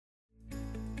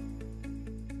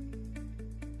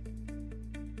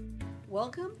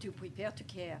Welcome to Prepare to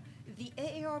Care, the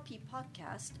AARP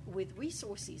podcast with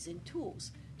resources and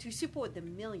tools to support the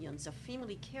millions of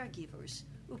family caregivers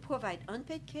who provide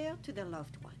unpaid care to their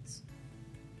loved ones.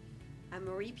 I'm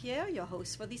Marie Pierre, your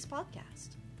host for this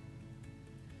podcast.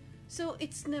 So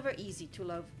it's never easy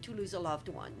to lose a loved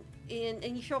one. And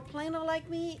if you're a planner like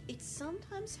me, it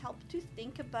sometimes helps to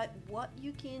think about what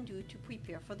you can do to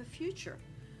prepare for the future.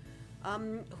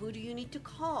 Who do you need to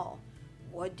call?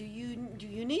 What do you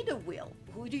need a will?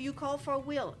 Who do you call for a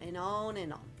will? And on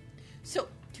and on. So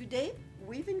today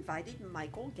we've invited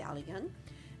Michael Galligan,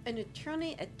 an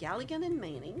attorney at Galligan and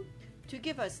Manning, to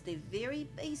give us the very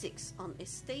basics on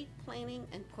estate planning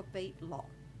and probate law.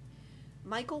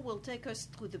 Michael will take us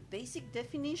through the basic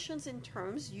definitions and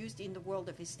terms used in the world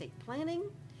of estate planning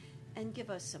and give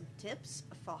us some tips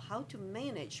for how to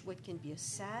manage what can be a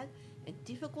sad and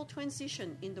difficult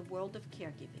transition in the world of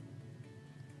caregiving.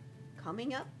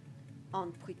 Coming up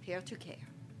on Prepare to Care.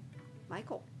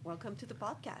 Michael, welcome to the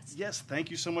podcast. Yes, thank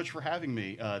you so much for having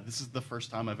me. This is the first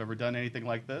time I've ever done anything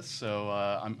like this, so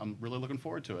I'm really looking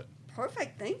forward to it.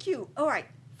 Perfect, thank you. All right,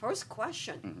 first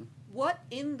question. Mm-hmm. What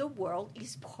in the world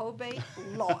is probate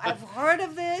law? I've heard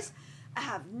of this. I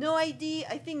have no idea.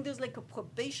 I think there's like a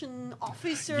probation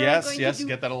officer going to do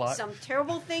get that a lot. Some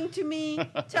terrible thing to me.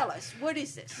 Tell us, what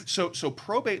is this? So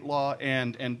probate law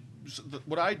and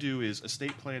what I do is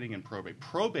estate planning and probate.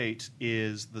 Probate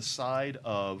is the side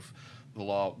of the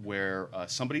law where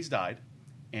somebody's died,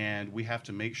 and we have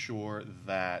to make sure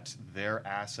that their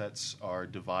assets are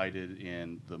divided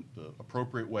in the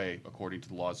appropriate way according to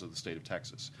the laws of the state of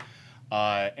Texas.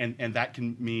 And that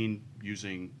can mean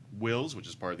using wills, which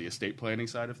is part of the estate planning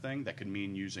side of thing. That can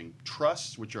mean using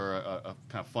trusts, which are a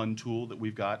kind of fun tool that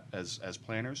we've got as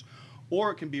planners. Or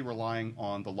it can be relying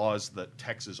on the laws that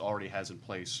Texas already has in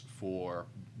place for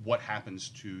what happens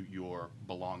to your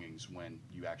belongings when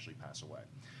you actually pass away.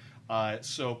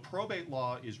 So probate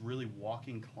law is really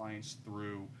walking clients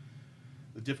through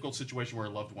the difficult situation where a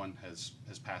loved one has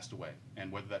passed away. And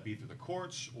whether that be through the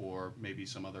courts or maybe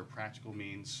some other practical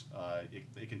means,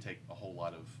 it can take a whole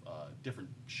lot of different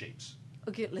shapes.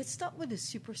 Okay, let's start with the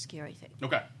super scary thing.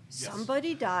 Okay.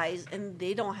 Somebody dies and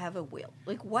they don't have a will.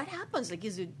 Like, what happens? Like,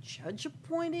 is a judge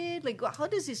appointed? Like, how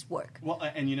does this work? Well,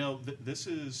 and you know, this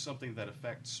is something that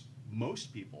affects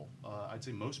most people. I'd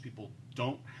say most people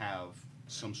don't have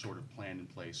some sort of plan in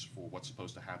place for what's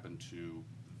supposed to happen to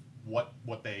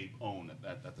what they own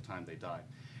at the time they die.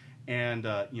 And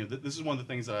this is one of the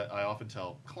things that I often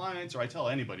tell clients, or I tell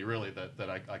anybody really that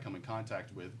I come in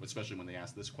contact with, especially when they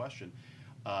ask this question.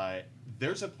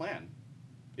 There's a plan.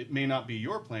 It may not be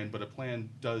your plan, but a plan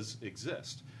does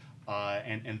exist.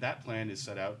 And that plan is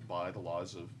set out by the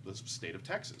laws of the state of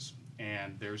Texas.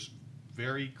 And there's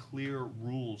very clear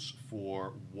rules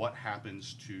for what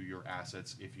happens to your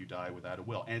assets if you die without a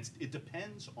will. And it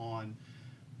depends on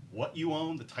what you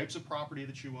own, the types of property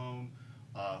that you own,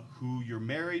 who you're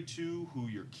married to, who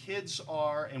your kids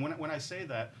are. And when I say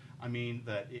that, I mean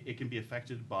that it can be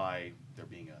affected by there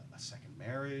being a second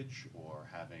marriage or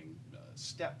having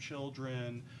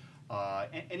stepchildren,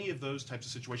 any of those types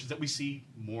of situations that we see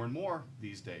more and more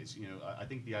these days. You know, I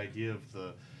think the idea of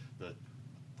the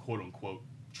quote-unquote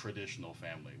traditional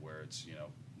family where it's, you know,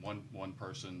 one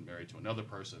person married to another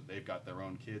person, they've got their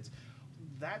own kids,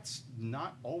 that's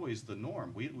not always the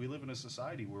norm. We live in a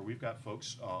society where we've got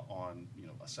folks on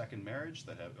a second marriage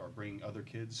that are bringing other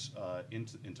kids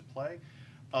into play.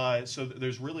 So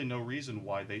there's really no reason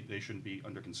why they shouldn't be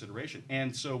under consideration.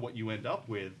 And so what you end up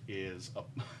with is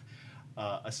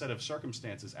a set of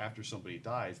circumstances after somebody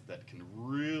dies that can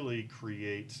really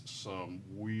create some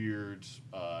weird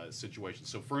situations.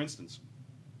 So for instance,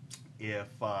 if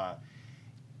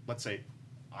let's say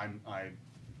I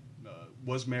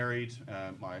was married,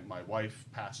 my wife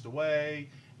passed away,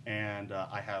 and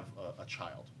I have a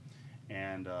child.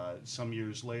 And some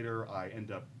years later, I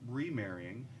end up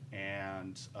remarrying,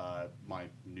 and my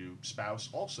new spouse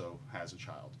also has a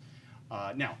child.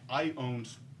 Now, I owned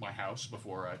my house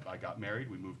before I got married.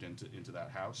 We moved into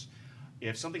that house.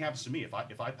 If something happens to me,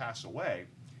 if I pass away,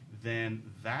 then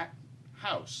that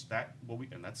house,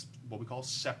 that's what we call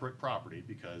separate property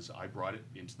because I brought it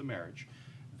into the marriage.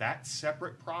 That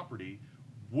separate property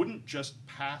wouldn't just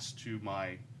pass to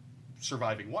my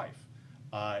surviving wife.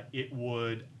 It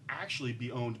would actually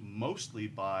be owned mostly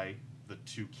by the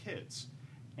two kids.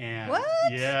 And what?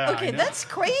 Yeah. Okay, that's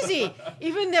crazy.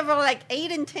 Even they were like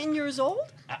 8 and 10 years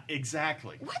old?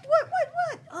 Exactly. What?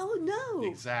 Oh, no.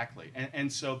 Exactly.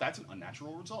 And so that's an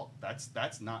unnatural result.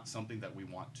 That's not something that we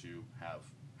want to have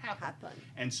happen.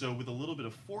 And so with a little bit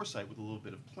of foresight, with a little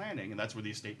bit of planning, and that's where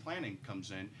the estate planning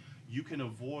comes in, you can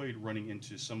avoid running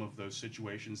into some of those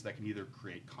situations that can either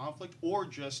create conflict or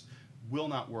just will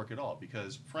not work at all.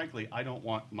 Because frankly, I don't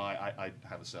want I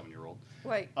have a 7-year-old.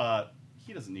 Right.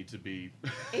 He doesn't need to be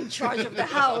in charge of the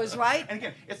house, right? And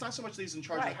again, it's not so much that he's in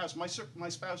charge of the house. My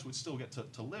spouse would still get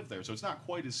to live there, so it's not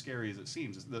quite as scary as it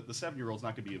seems. The 7-year-old's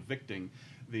not going to be evicting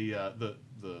the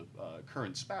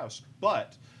current spouse,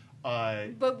 but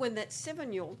when that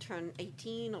 7-year-old turned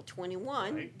 18 or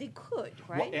 21, they could,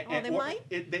 right? Well, or they might.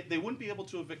 They wouldn't be able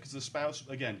to evict because the spouse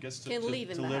again gets to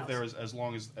live there as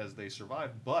long as they survive.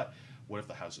 But what if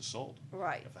the house is sold?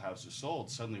 Right. If the house is sold,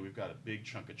 suddenly we've got a big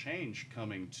chunk of change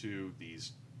coming to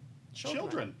these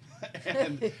children.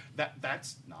 And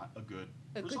that's not a good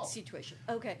result. Good situation.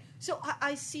 Okay. So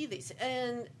I see this,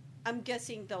 and I'm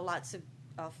guessing there are lots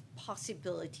of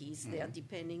possibilities there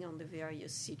depending on the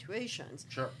various situations.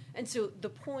 Sure. And so the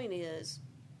point is,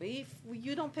 if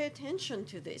you don't pay attention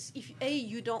to this, if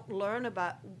you don't learn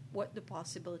about what the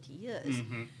possibility is,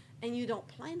 and you don't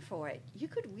plan for it, you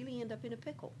could really end up in a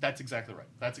pickle. That's exactly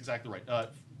right.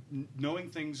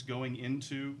 Knowing things going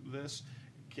into this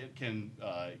can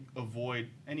avoid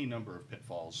any number of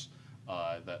pitfalls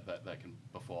that can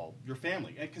befall your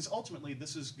family. Because ultimately,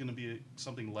 this is going to be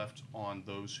something left on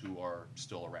those who are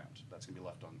still around. That's going to be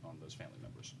left on those family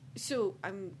members. So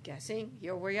I'm guessing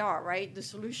here we are, right? The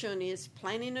solution is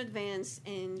plan in advance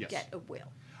and get a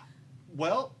will.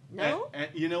 Well, no? And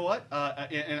you know what?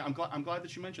 And I'm glad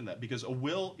that you mentioned that, because a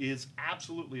will is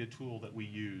absolutely a tool that we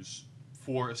use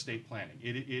for estate planning.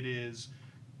 It is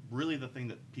really the thing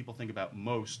that people think about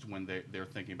most when they're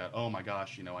thinking about, oh my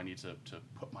gosh, I need to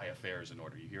put my affairs in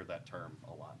order. You hear that term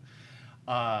a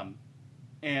lot.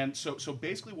 And so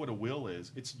basically what a will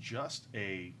is, it's just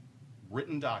a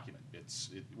written document.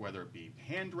 Whether it be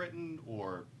handwritten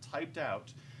or typed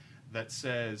out, that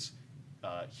says,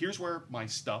 here's where my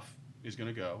stuff is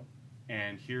going to go,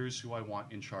 and here's who I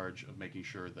want in charge of making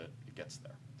sure that it gets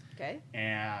there. Okay.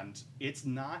 And it's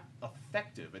not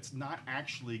effective. It's not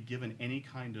actually given any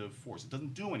kind of force. It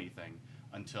doesn't do anything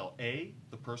until A,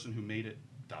 the person who made it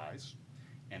dies,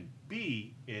 and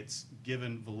B, it's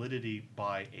given validity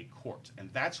by a court.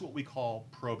 And that's what we call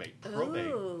probate.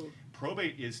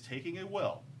 Probate is taking a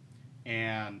will,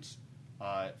 and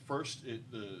first it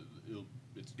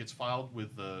gets filed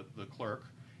with the clerk,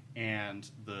 and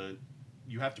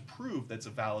you have to prove that's a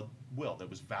valid will, that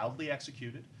was validly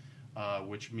executed,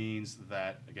 which means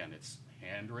that, again, it's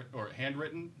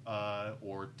handwritten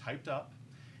or typed up,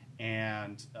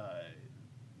 and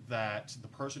that the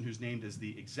person who's named as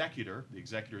the executor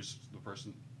is the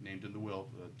person named in the will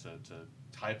to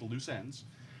tie up the loose ends,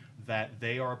 that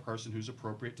they are a person who's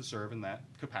appropriate to serve in that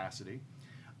capacity.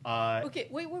 Okay,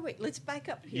 wait. Let's back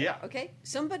up here. Yeah. Okay,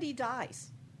 somebody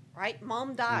dies, right?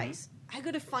 Mom dies. I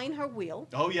got to find her will.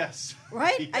 Oh, yes.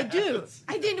 Right? Yes. I do.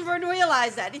 I didn't even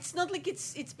realize that. It's not like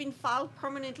it's been filed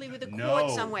permanently with a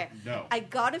court somewhere. No. I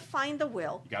got to find the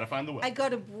will. You got to find the will. I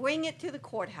got to bring it to the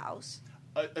courthouse.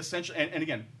 Essentially, and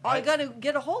again... I got to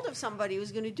get a hold of somebody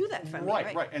who's going to do that for me.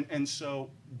 Right. And so,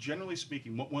 generally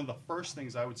speaking, one of the first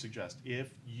things I would suggest,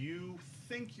 if you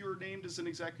think you're named as an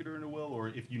executor in a will, or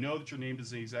if you know that you're named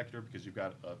as an executor because you've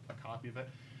got a copy of it,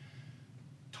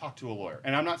 talk to a lawyer.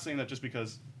 And I'm not saying that just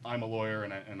because I'm a lawyer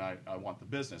and I want the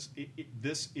business.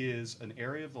 This is an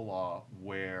area of the law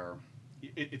where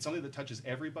it's something that touches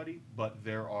everybody, but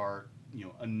there are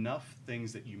enough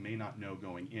things that you may not know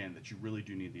going in that you really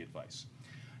do need the advice.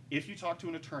 If you talk to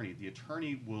an attorney, the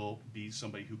attorney will be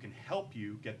somebody who can help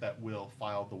you get that will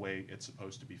filed the way it's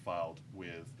supposed to be filed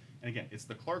with. And again, it's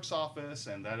the clerk's office,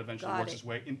 and that eventually works its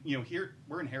way. And here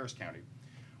we're in Harris County.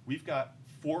 We've got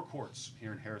 4 courts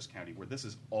here in Harris County where this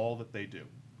is all that they do.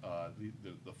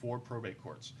 The 4 probate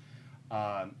courts.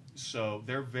 So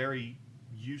they're very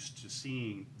used to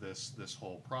seeing this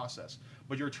whole process.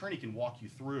 But your attorney can walk you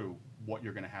through what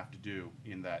you're going to have to do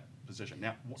in that position.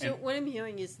 Now, so what I'm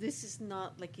hearing is this is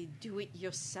not like a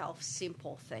do-it-yourself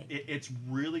simple thing. It's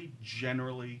really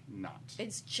generally not.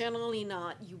 It's generally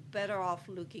not. You're better off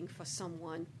looking for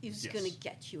someone who's going to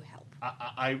get you help.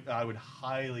 I would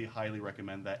highly, highly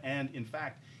recommend that. And in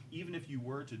fact, even if you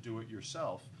were to do it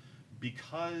yourself,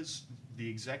 because the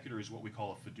executor is what we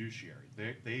call a fiduciary,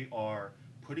 they are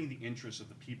putting the interests of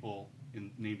the people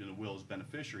named in the will as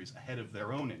beneficiaries ahead of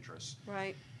their own interests.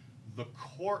 Right. The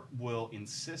court will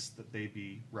insist that they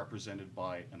be represented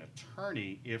by an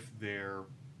attorney if there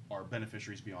are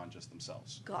beneficiaries beyond just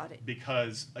themselves. Got it.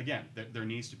 Because, again, there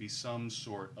needs to be some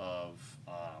sort of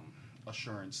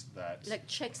assurance that... Like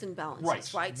checks and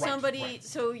balances, right? Somebody.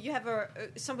 So you have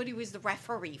somebody who is the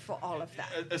referee for all of that.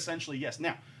 Essentially, yes.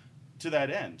 Now, to that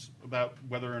end, about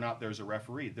whether or not there's a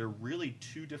referee, there are really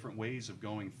two different ways of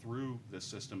going through this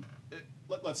system.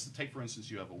 Let's take, for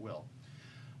instance, you have a will.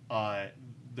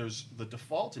 There's the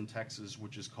default in Texas,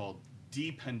 which is called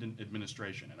dependent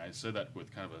administration. And I say that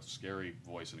with kind of a scary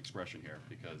voice and expression here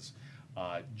because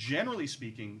generally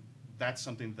speaking, that's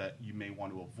something that you may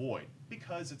want to avoid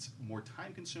because it's more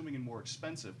time-consuming and more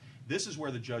expensive. This is where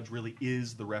the judge really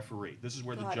is the referee. This is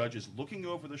where the judge is looking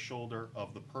over the shoulder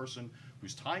of the person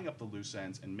who's tying up the loose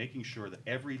ends and making sure that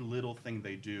every little thing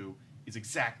they do is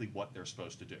exactly what they're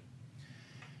supposed to do.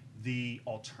 The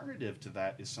alternative to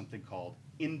that is something called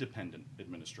independent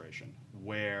administration,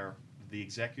 where the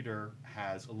executor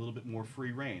has a little bit more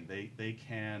free reign. They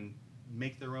can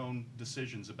make their own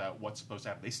decisions about what's supposed to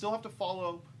happen. They still have to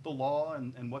follow the law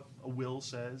and what a will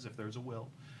says, if there's a will,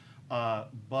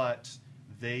 but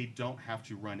they don't have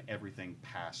to run everything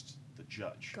past the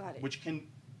judge, which can,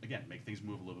 again, make things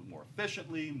move a little bit more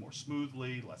efficiently, more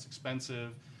smoothly, less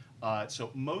expensive.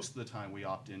 So most of the time we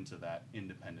opt into that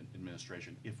independent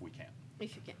administration if we can.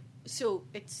 If you can. So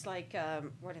it's like,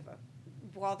 whatever.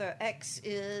 Brother X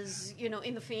is,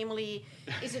 in the family,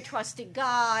 is a trusted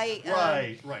guy.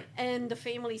 Right. And the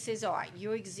family says, all right,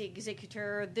 you're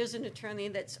executor, there's an attorney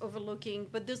that's overlooking,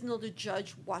 but there's not a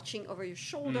judge watching over your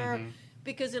shoulder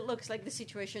because it looks like the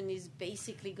situation is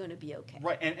basically going to be okay.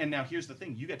 Right, and now here's the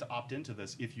thing. You get to opt into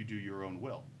this if you do your own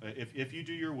will. If you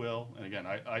do your will, and again,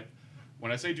 I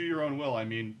when I say do your own will, I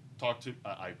mean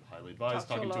I highly advise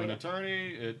talking to an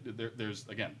attorney. There's,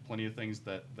 again, plenty of things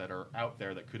that are out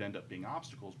there that could end up being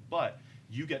obstacles, but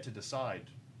you get to decide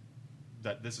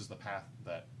that this is the path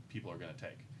that people are going to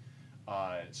take.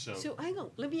 So hang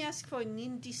on. Let me ask for an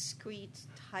indiscreet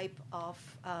type of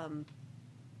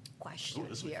question. Ooh,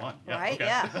 this here, is fun. Yeah, right? okay.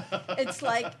 Yeah. It's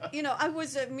like,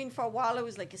 for a while I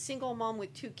was like a single mom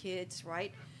with 2 kids,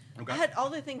 right? Okay. I had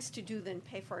other things to do than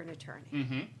pay for an attorney.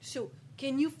 Mm-hmm. So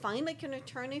can you find like an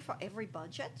attorney for every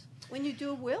budget when you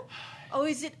do a will? Or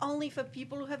is it only for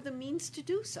people who have the means to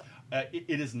do so? It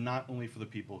is not only for the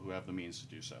people who have the means to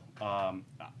do so.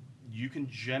 You can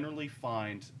generally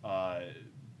find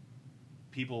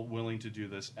people willing to do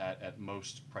this at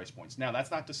most price points. Now,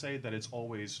 that's not to say that it's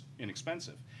always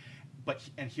inexpensive.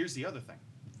 And here's the other thing.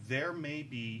 There may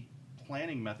be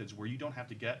planning methods where you don't have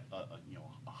to get a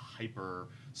hyper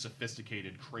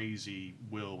sophisticated, crazy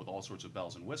will with all sorts of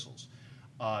bells and whistles.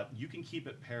 You can keep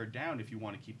it pared down if you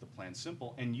want to keep the plan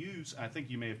simple and use, I think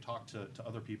you may have talked to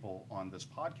other people on this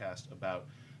podcast about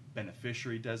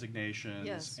beneficiary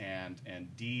designations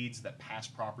and deeds that pass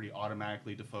property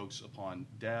automatically to folks upon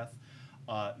death.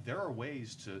 There are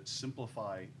ways to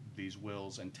simplify these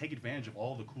wills and take advantage of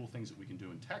all the cool things that we can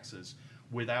do in Texas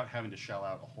without having to shell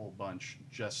out a whole bunch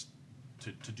just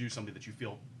to do something that you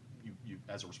feel you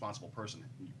as a responsible person,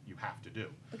 you have to do.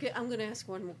 Okay, I'm going to ask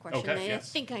one more question. Okay, I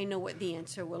think I know what the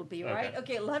answer will be, right?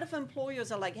 Okay, a lot of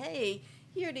employers are like, hey,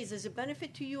 here it is. As a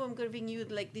benefit to you, I'm giving you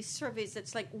like these surveys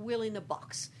that's like will in a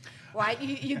box, right?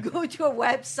 you go to a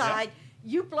website,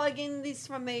 you plug in this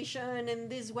information, and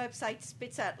this website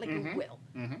spits out like a will.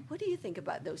 Mm-hmm. What do you think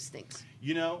about those things?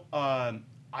 I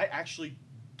actually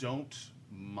don't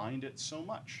mind it so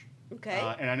much.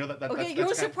 Okay. And I know that okay,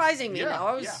 you're surprising me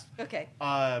now. Okay.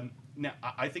 Now,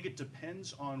 I think it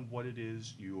depends on what it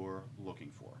is you're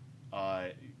looking for.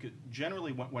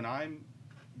 Generally, when I'm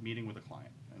meeting with a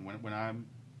client and when I'm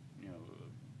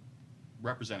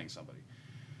representing somebody,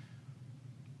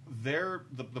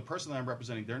 the person that I'm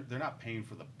representing, they're not paying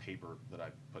for the paper that I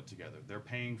put together. They're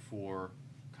paying for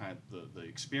kind of the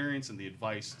experience and the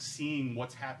advice, seeing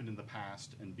what's happened in the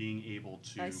past and being able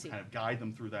to kind of guide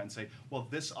them through that and say, well,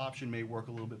 this option may work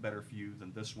a little bit better for you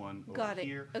than this one over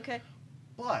here. Okay.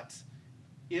 But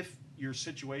if your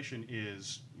situation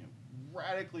is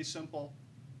radically simple,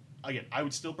 again, I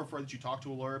would still prefer that you talk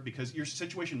to a lawyer because your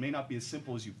situation may not be as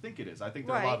simple as you think it is. I think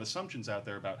there are a lot of assumptions out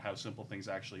there about how simple things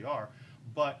actually are,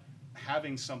 but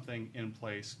having something in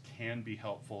place can be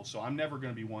helpful. So I'm never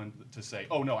going to be one to say,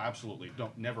 oh, no, absolutely,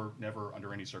 never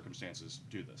under any circumstances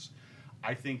do this.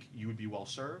 I think you would be well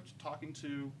served talking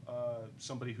to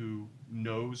somebody who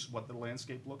knows what the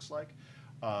landscape looks like.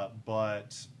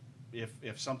 But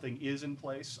if something is in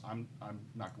place, I'm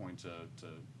not going to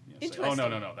say, oh,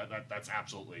 no, that's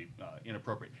absolutely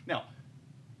inappropriate. Now,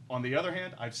 on the other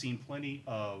hand, I've seen plenty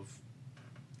of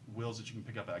wills that you can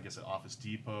pick up, I guess, at Office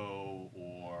Depot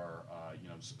or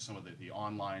some of the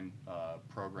online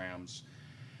programs.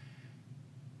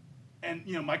 And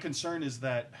my concern is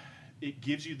that it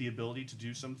gives you the ability to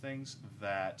do some things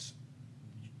that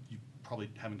you probably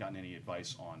haven't gotten any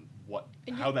advice on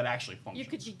And how that actually functions.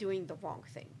 You could be doing the wrong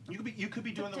thing. You could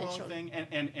be doing the wrong thing,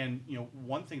 and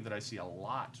one thing that I see a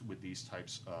lot with these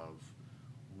types of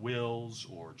wills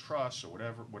or trusts or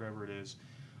whatever it is,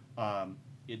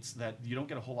 it's that you don't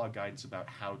get a whole lot of guidance about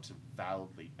how to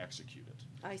validly execute it.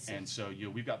 I see. And so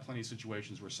we've got plenty of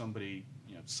situations where somebody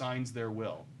signs their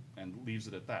will and leaves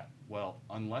it at that. Well,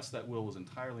 unless that will is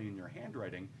entirely in your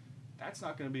handwriting, that's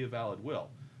not going to be a valid will.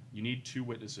 You need 2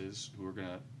 witnesses who are going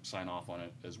to sign off on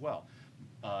it as well.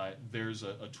 There's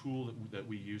a tool that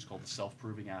we use called the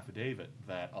self-proving affidavit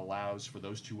that allows for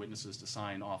those 2 witnesses to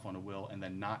sign off on a will and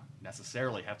then not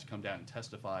necessarily have to come down and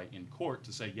testify in court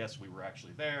to say, yes, we were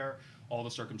actually there, all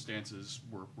the circumstances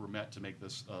were met to make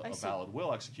this a valid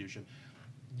will execution.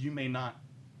 You may not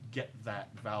get that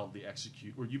validly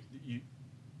execute, or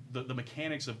the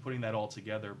mechanics of putting that all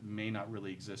together may not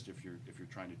really exist if you're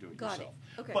trying to do it Got yourself.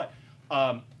 it. Okay. But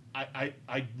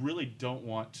I really don't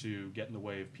want to get in the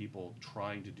way of people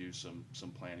trying to do some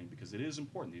planning, because it is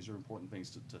important. These are important things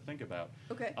to think about.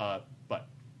 Okay. But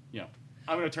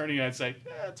I'm an attorney, and I'd say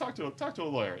talk to a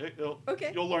lawyer.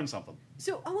 Okay. You'll learn something.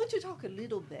 So I want to talk a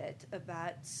little bit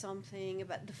about something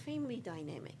about the family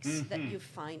dynamics that you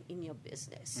find in your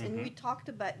business, and we talked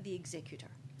about the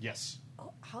executor. Yes.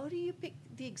 Oh, how do you pick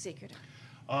the executor?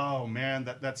 Oh man,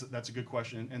 that's a good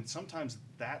question, and sometimes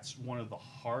that's one of the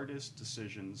hardest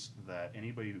decisions that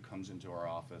anybody who comes into our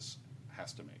office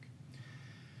has to make,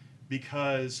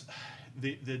 because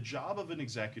the job of an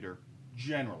executor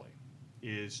generally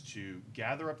is to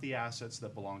gather up the assets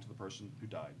that belong to the person who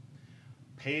died,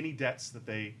 pay any debts that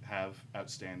they have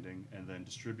outstanding, and then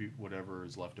distribute whatever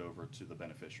is left over to the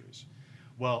beneficiaries.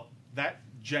 Well, that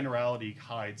generality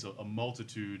hides a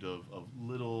multitude of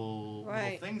little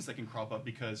things that can crop up,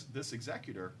 because this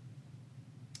executor,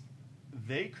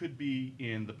 they could be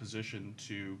in the position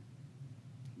to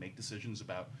make decisions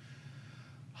about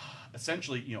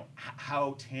essentially,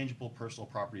 how tangible personal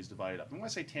property is divided up. And when I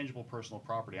say tangible personal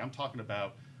property, I'm talking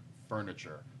about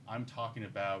furniture. I'm talking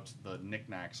about the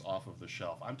knickknacks off of the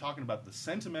shelf. I'm talking about the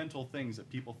sentimental things that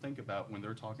people think about when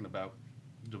they're talking about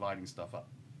dividing stuff up.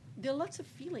 There are lots of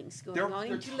feelings going on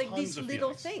into these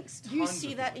little things. Do you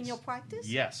see that in your practice?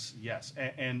 Yes.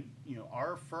 And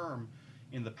our firm,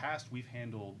 in the past, we've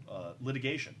handled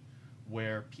litigation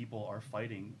where people are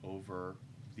fighting over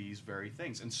these very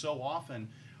things. And so often,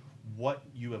 what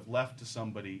you have left to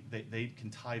somebody, they can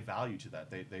tie value to that.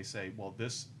 They say, well,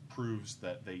 this proves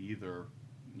that they either,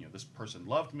 this person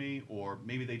loved me, or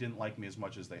maybe they didn't like me as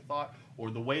much as they thought,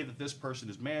 or the way that this person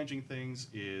is managing things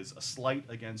is a slight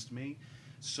against me.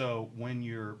 So when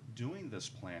you're doing this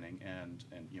planning, and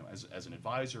as an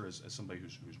advisor, as somebody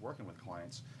who's working with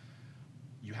clients,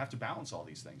 you have to balance all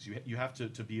these things. You have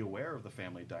to be aware of the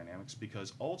family dynamics,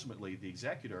 because ultimately the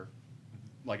executor,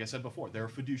 like I said before, they're a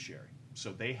fiduciary.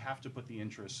 So they have to put the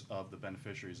interests of the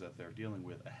beneficiaries that they're dealing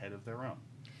with ahead of their own.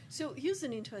 So here's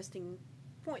an interesting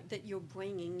point that you're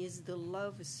bringing, is the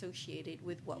love associated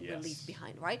with what we leave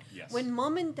behind, right? Yes. When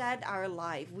mom and dad are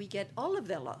alive, we get all of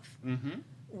their love. Mm-hmm.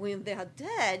 When they're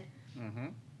dead,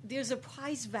 there's a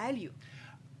price value.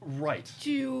 Right.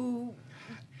 To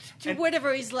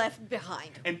whatever is left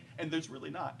behind. And there's really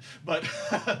not. But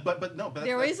no. But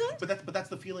there isn't? But that's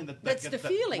the feeling that's the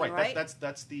feeling, right?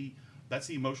 That's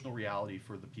the emotional reality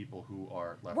for the people who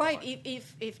are left right. behind.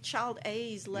 If child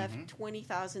A is left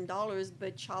 $20,000,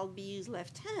 but child B is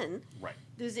left 10, right,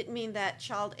 does it mean that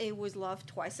child A was loved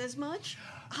twice as much?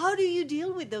 How do you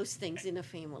deal with those things in a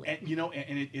family?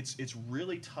 And it's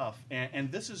really tough. And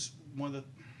this is one of the,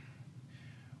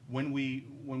 when we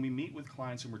meet with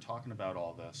clients and we're talking about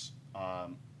all this,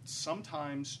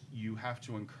 sometimes you have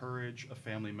to encourage a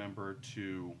family member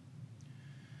to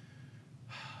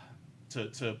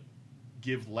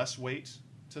give less weight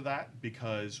to that,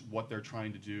 because what they're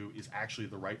trying to do is actually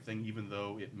the right thing, even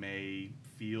though it may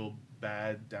feel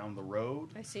bad down the road.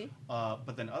 I see.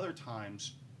 But then other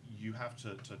times, you have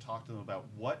to talk to them about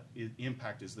what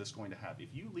impact is this going to have. If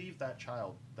you leave that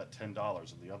child that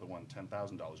 $10 and the other one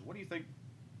 $10,000, what do you think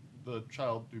the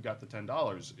child who got the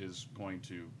 $10 is going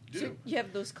to do? So you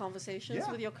have those conversations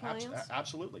with your clients?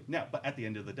 Absolutely. Now, but at the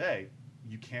end of the day,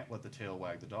 you can't let the tail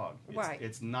wag the dog.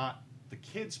 It's not the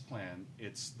kid's plan,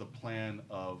 it's the plan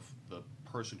of the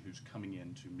person who's coming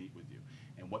in to meet with you.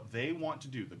 And what they want to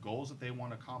do, the goals that they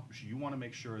want to accomplish, you want to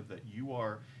make sure that you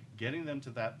are getting them to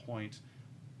that point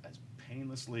as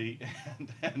painlessly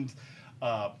and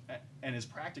as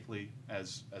practically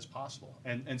as possible.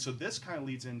 And so this kind of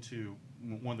leads into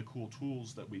one of the cool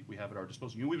tools that we have at our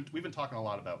disposal. We've been talking a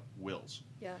lot about wills.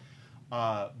 Yeah.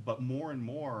 But more and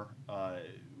more,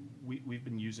 we've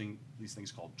been using these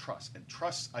things called trusts. And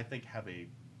trusts, I think, have a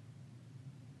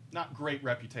not great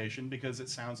reputation because it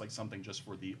sounds like something just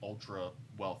for the ultra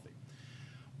wealthy.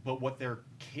 But what they're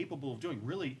capable of doing,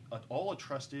 really, all a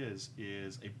trust is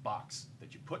a box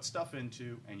that you put stuff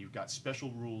into, and you've got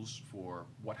special rules for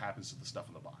what happens to the stuff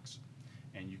in the box.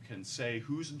 And you can say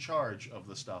who's in charge of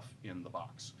the stuff in the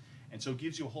box. And so it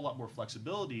gives you a whole lot more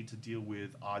flexibility to deal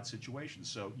with odd situations.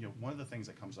 So, one of the things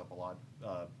that comes up a lot,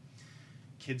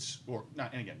 kids, or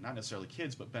not, and again, not necessarily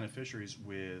kids, but beneficiaries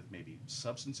with maybe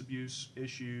substance abuse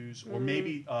issues, or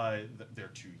maybe they're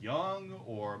too young,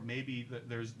 or maybe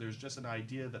there's just an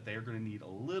idea that they are going to need a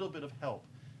little bit of help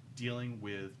dealing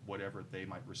with whatever they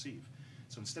might receive.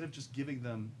 So instead of just giving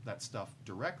them that stuff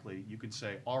directly, you can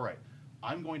say, all right,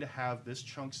 I'm going to have this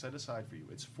chunk set aside for you.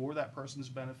 It's for that person's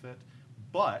benefit,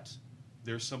 but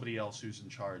there's somebody else who's in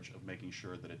charge of making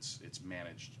sure that it's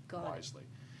managed wisely.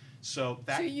 So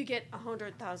you get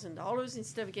 $100,000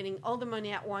 instead of getting all the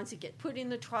money at once. You get put in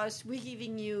the trust. We're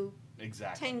giving you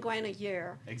 $10,000 a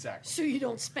year. Exactly. So you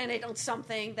don't spend it on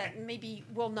something that maybe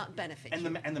will not benefit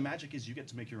you. And the magic is you get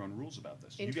to make your own rules about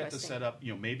this. You get to set up.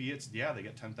 Maybe it's they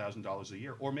get $10,000 a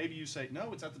year, or maybe you say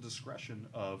no. It's at the discretion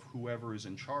of whoever is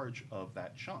in charge of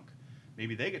that chunk.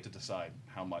 Maybe they get to decide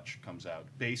how much comes out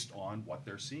based on what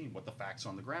they're seeing, what the facts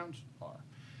on the ground are.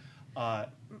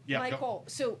 Michael,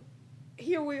 so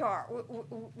here we are.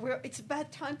 It's about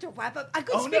time to wrap up. I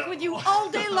could speak with you all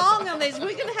day long on this.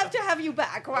 We're going to have you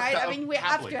back, right? I mean, we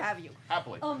happily, have to have you.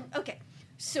 Happily. Okay.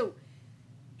 So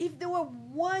if there were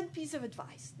one piece of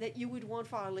advice that you would want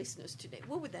for our listeners today,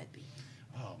 what would that be?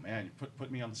 Oh, man, you put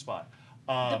me on the spot.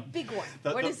 The big one.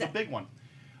 What is that? The big one.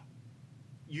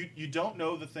 You don't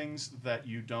know the things that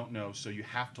you don't know, so you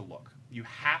have to look. You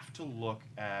have to look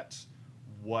at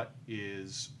what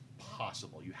is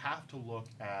possible. You have to look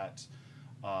at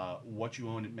what you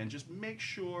own, and just make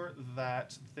sure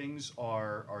that things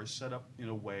are set up in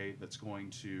a way that's going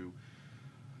to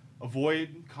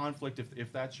avoid conflict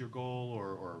if that's your goal,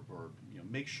 or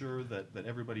make sure that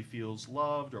everybody feels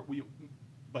loved.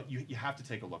 But you have to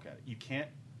take a look at it. You can't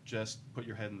just put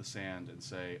your head in the sand and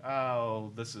say,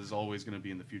 oh, this is always going to be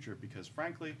in the future, because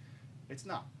frankly, it's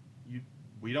not.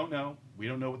 We don't know. We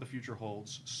don't know what the future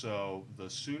holds. So the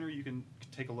sooner you can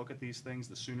take a look at these things,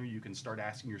 the sooner you can start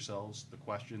asking yourselves the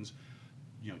questions,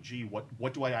 gee,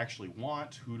 what do I actually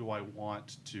want? Who do I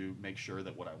want to make sure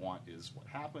that what I want is what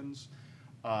happens?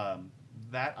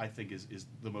 That, I think, is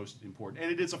the most important.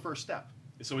 And it is a first step.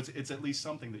 So it's at least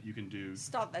something that you can do.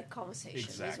 Start that conversation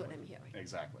is what I'm hearing.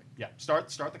 Exactly. Yeah. Start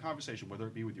the conversation, whether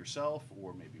it be with yourself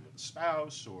or maybe with a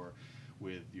spouse or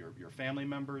with your family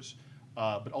members.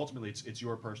 But ultimately, it's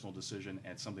your personal decision,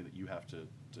 and something that you have to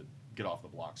get off the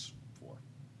blocks for.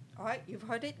 All right, you've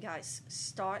heard it, guys.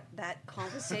 Start that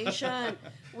conversation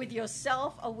with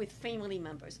yourself or with family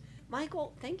members.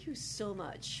 Michael, thank you so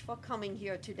much for coming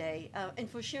here today and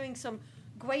for sharing some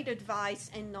great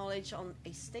advice and knowledge on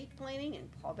estate planning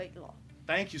and probate law.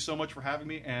 Thank you so much for having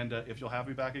me, and if you'll have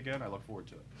me back again, I look forward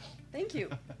to it. Thank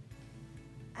you.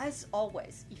 As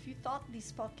always, if you thought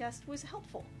this podcast was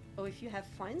helpful, or if you have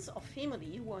friends or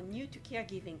family who are new to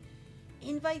caregiving,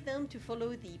 invite them to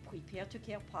follow the Prepare to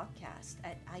Care podcast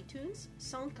at iTunes,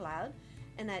 SoundCloud,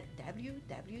 and at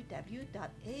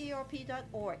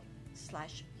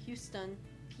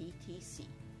www.aarp.org/HoustonPTC.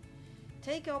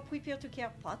 Take our Prepare to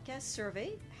Care podcast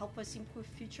survey, help us improve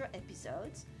future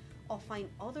episodes, or find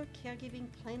other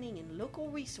caregiving planning and local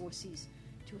resources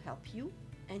to help you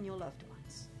and your loved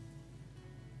ones.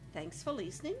 Thanks for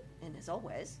listening, and as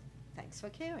always, thanks for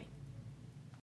caring.